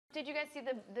Did you guys see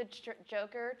the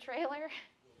Joker trailer?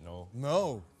 No.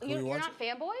 No. You're not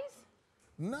fanboys?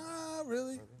 Nah,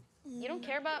 really. You don't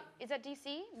care about, is that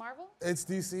DC, Marvel? It's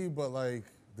DC, but like,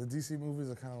 the DC movies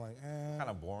are kind of like, eh. Kind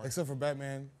of boring. Except for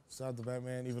Batman. Shout out to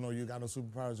Batman, even though you got no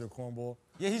superpowers, you're a cornball.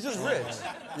 Yeah, he's just rich.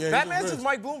 Yeah, Batman's just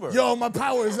Mike Bloomberg. Yo, my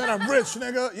power is that I'm rich,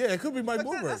 nigga. Yeah, it could be Mike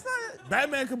Bloomberg. That's not it.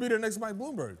 Batman could be the next Mike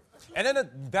Bloomberg. And then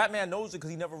Batman knows it because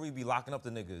he never really be locking up the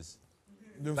niggas.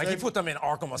 You know Like, he put them in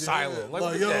Arkham Asylum. Yeah.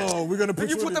 Like, yo, we're gonna put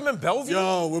you put them in Bellevue?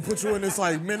 Yo, we'll put you in this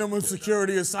like minimum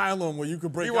security asylum where you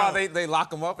could break Meanwhile, out. they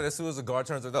lock him up, and as soon as the guard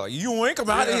turns, they're like, you ain't come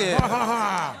out of here. Ha, ha,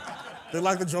 ha. They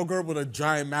lock the Joker up with a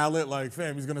giant mallet. Like,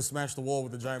 fam, he's gonna smash the wall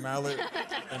with the giant mallet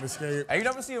and escape. And you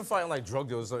never see him fighting like drug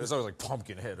dealers. It's always like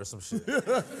Pumpkinhead or some shit.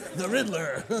 The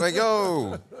Riddler. Like,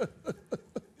 yo.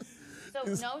 So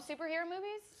no superhero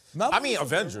movies? I mean,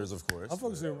 Avengers, of course. I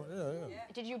fucking see him. Yeah.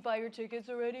 Did you buy your tickets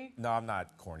already? No, I'm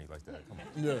not corny like that. Come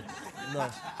on. Yeah, no.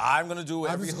 I'm gonna do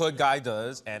what every hood guy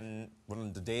does, and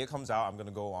when the day it comes out, I'm gonna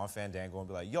go on Fandango and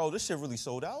be like, yo, this shit really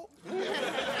sold out?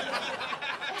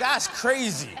 That's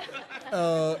crazy.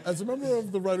 As a member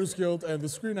of the Writers Guild and the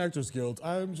Screen Actors Guild,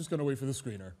 I'm just gonna wait for the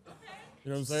screener. You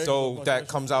know what I'm saying? So that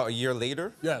comes out a year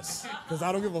later? Yes, because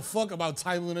I don't give a fuck about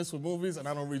timeliness with movies, and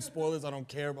I don't read spoilers. I don't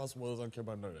care about spoilers. I don't care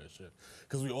about none of that shit.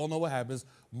 Because we all know what happens.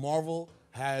 Marvel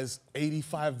has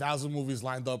 85,000 movies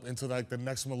lined up into like the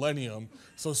next millennium.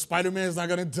 So Spider-Man's not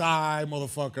gonna die,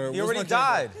 motherfucker. He already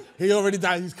died. He already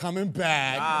died. He's coming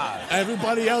back. Ah.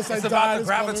 Everybody else that It's died about the is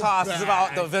gravitas. coming It's about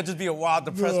back. the Avengers being wild,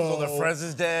 depressed because all their friends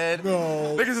is dead.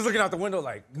 No. Niggas is looking out the window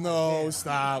like, No,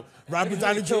 stop. Robert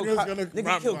Downey Jr. is gonna.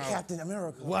 Nigga killed Captain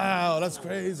America. Wow, that's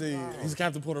crazy. He's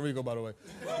Captain Puerto Rico, by the way.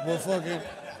 But fucking, you know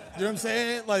what I'm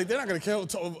saying? Like, they're not gonna kill.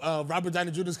 Robert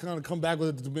Downey Jr. is gonna come back with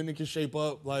a Dominican shape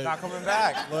up. Like, Not coming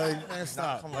back. Like, man,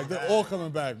 stop. coming Like, they're back. all coming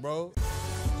back, bro.